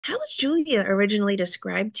How was Julia originally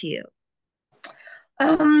described to you?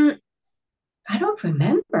 Um, I don't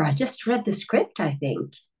remember. I just read the script, I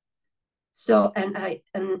think. So, and I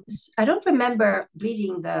don't remember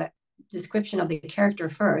reading the description of the character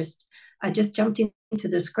first. I just jumped into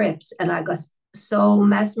the script and I got so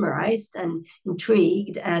mesmerized and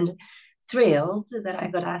intrigued and thrilled that I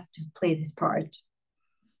got asked to play this part.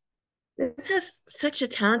 This has such a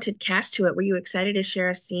talented cast to it. Were you excited to share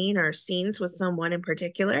a scene or scenes with someone in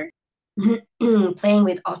particular? Playing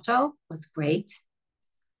with Otto was great.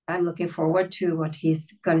 I'm looking forward to what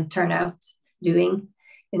he's going to turn out doing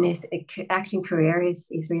in his acting career.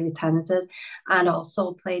 He's really talented, and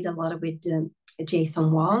also played a lot with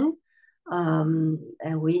Jason Wong. And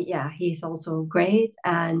he's also great.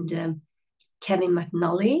 And Kevin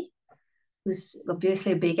McNully, who's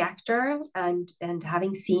obviously a big actor, and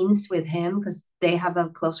having scenes with him because they have a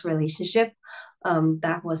close relationship.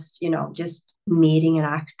 That was, just meeting an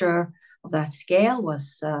actor of that scale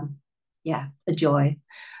was, a joy.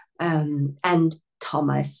 And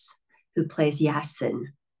Thomas, who plays Yasin,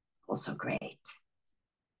 also great.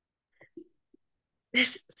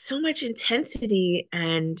 There's so much intensity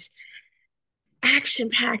and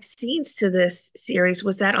action-packed scenes to this series.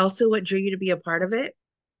 Was that also what drew you to be a part of it?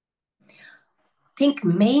 I think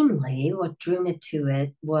mainly what drew me to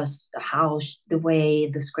it was the way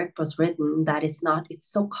the script was written, that it's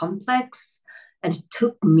so complex. And it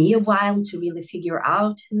took me a while to really figure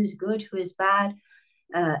out who's good, who is bad,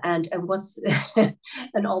 and what's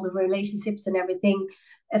and all the relationships and everything.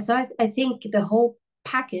 So I think the whole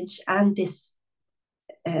package and this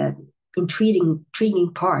uh,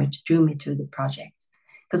 intriguing part drew me to the project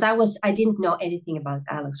because I didn't know anything about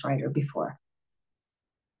Alex Rider before.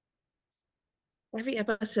 Every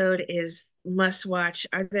episode is must watch.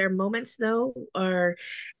 Are there moments though, or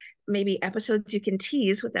maybe episodes you can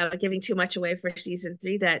tease without giving too much away for season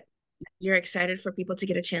three that you're excited for people to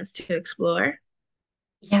get a chance to explore?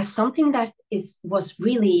 Yeah, something that is was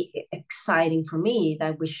really exciting for me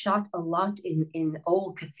that we shot a lot in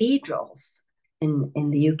old cathedrals in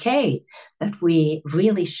the UK, that we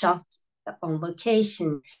really shot on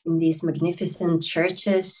location in these magnificent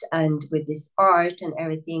churches and with this art and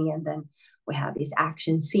everything, and then we had these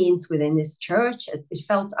action scenes within this church. It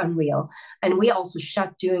felt unreal, and we also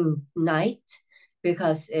shot during night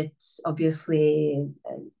because it's obviously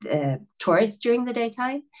tourist during the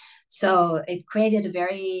daytime, so it created a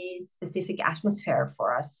very specific atmosphere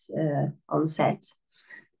for us on set.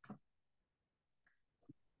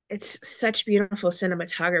 It's such beautiful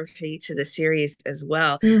cinematography to the series as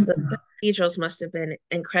well. The Mm. cathedrals must have been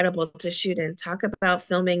incredible to shoot in. Talk about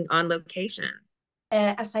filming on location.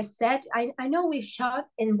 As I said, I know we've shot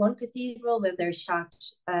in one cathedral where they shot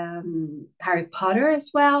Harry Potter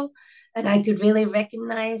as well, and I could really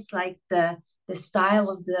recognize like the style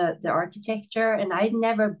of the architecture. And I'd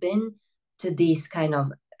never been to these kind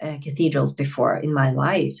of cathedrals before in my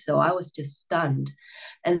life, so I was just stunned.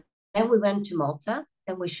 And then we went to Malta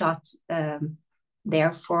and we shot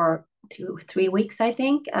there for 3 weeks, I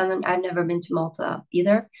think. And I've never been to Malta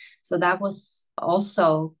either. So that was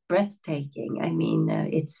also breathtaking. I mean,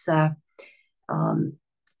 it's um,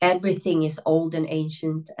 everything is old and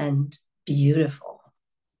ancient and beautiful.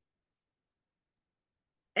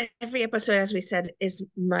 Every episode, as we said, is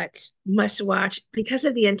must watch because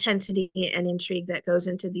of the intensity and intrigue that goes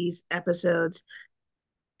into these episodes.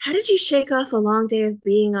 How did you shake off a long day of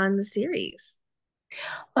being on the series?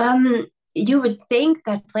 Um, you would think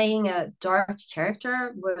that playing a dark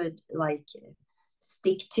character would like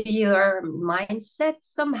stick to your mindset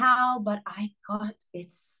somehow, but I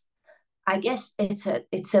guess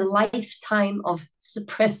it's a lifetime of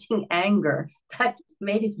suppressing anger that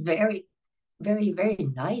made it very, very, very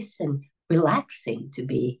nice and relaxing to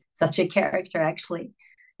be such a character. Actually,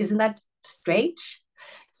 isn't that strange?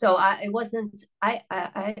 So it wasn't.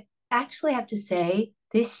 I actually have to say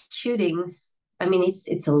these shootings. I mean,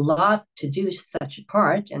 it's a lot to do such a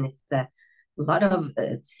part, and it's a lot of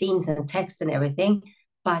scenes and text and everything.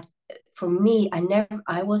 But for me,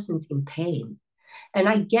 I wasn't in pain, and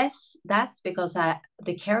I guess that's because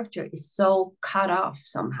the character is so cut off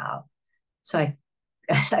somehow. So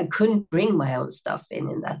I couldn't bring my own stuff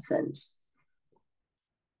in that sense.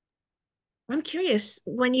 I'm curious,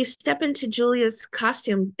 when you step into Julia's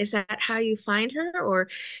costume, is that how you find her, or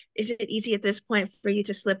is it easy at this point for you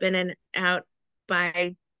to slip in and out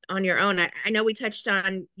by on your own? I know we touched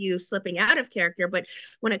on you slipping out of character, but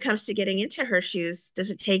when it comes to getting into her shoes, does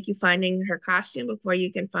it take you finding her costume before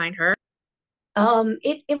you can find her?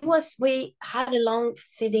 It was we had a long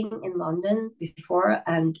fitting in London before,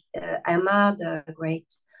 and Emma, the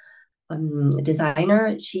great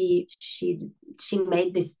designer. She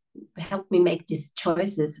made this helped me make these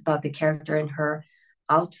choices about the character and her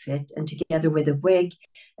outfit, and together with the wig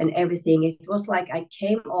and everything, it was like I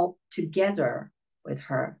came all together with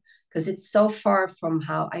her because it's so far from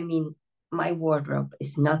how I mean my wardrobe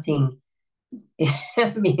is nothing.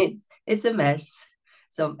 I mean it's a mess.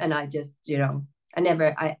 So and I just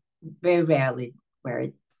I very rarely wear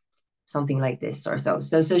something like this or so.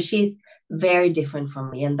 So she's very different from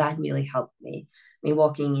me, and that really helped me. I mean,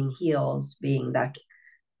 walking in heels, being that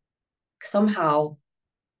somehow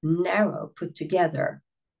narrow, put together,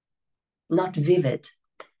 not vivid.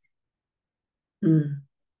 Mm.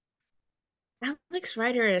 Alex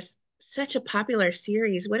Rider is such a popular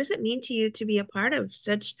series. What does it mean to you to be a part of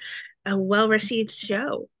such a well-received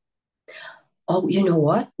show? Oh, you know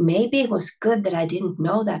what? Maybe it was good that I didn't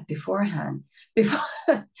know that beforehand. Before,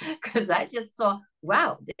 because I just saw,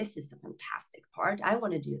 wow, this is a fantastic part. I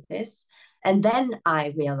want to do this. And then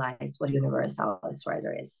I realized what Universal Alex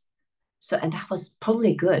Rider is. So, and that was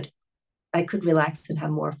probably good. I could relax and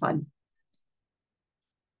have more fun.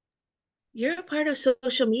 You're a part of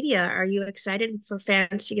social media. Are you excited for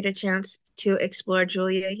fans to get a chance to explore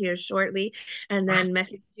Julia here shortly and then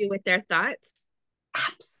message you with their thoughts?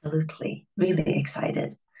 Absolutely. Really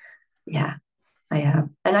excited. Yeah, I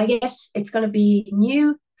am. And I guess it's going to be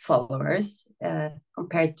new followers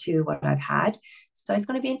compared to what I've had. So it's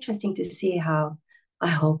going to be interesting to see how I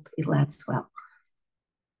hope it lands well.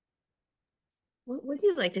 What would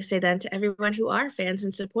you like to say then to everyone who are fans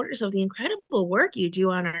and supporters of the incredible work you do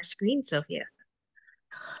on our screen, Sophia?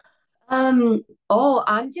 Oh,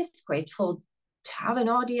 I'm just grateful to have an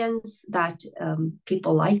audience that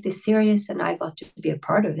people like this series, and I got to be a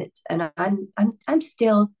part of it. And I'm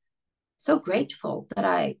still so grateful that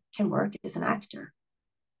I can work as an actor.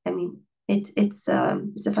 I mean, it's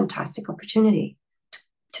a fantastic opportunity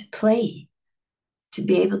to play, to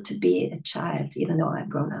be able to be a child, even though I'm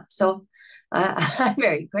grown up. So I'm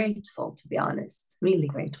very grateful, to be honest, really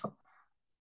grateful.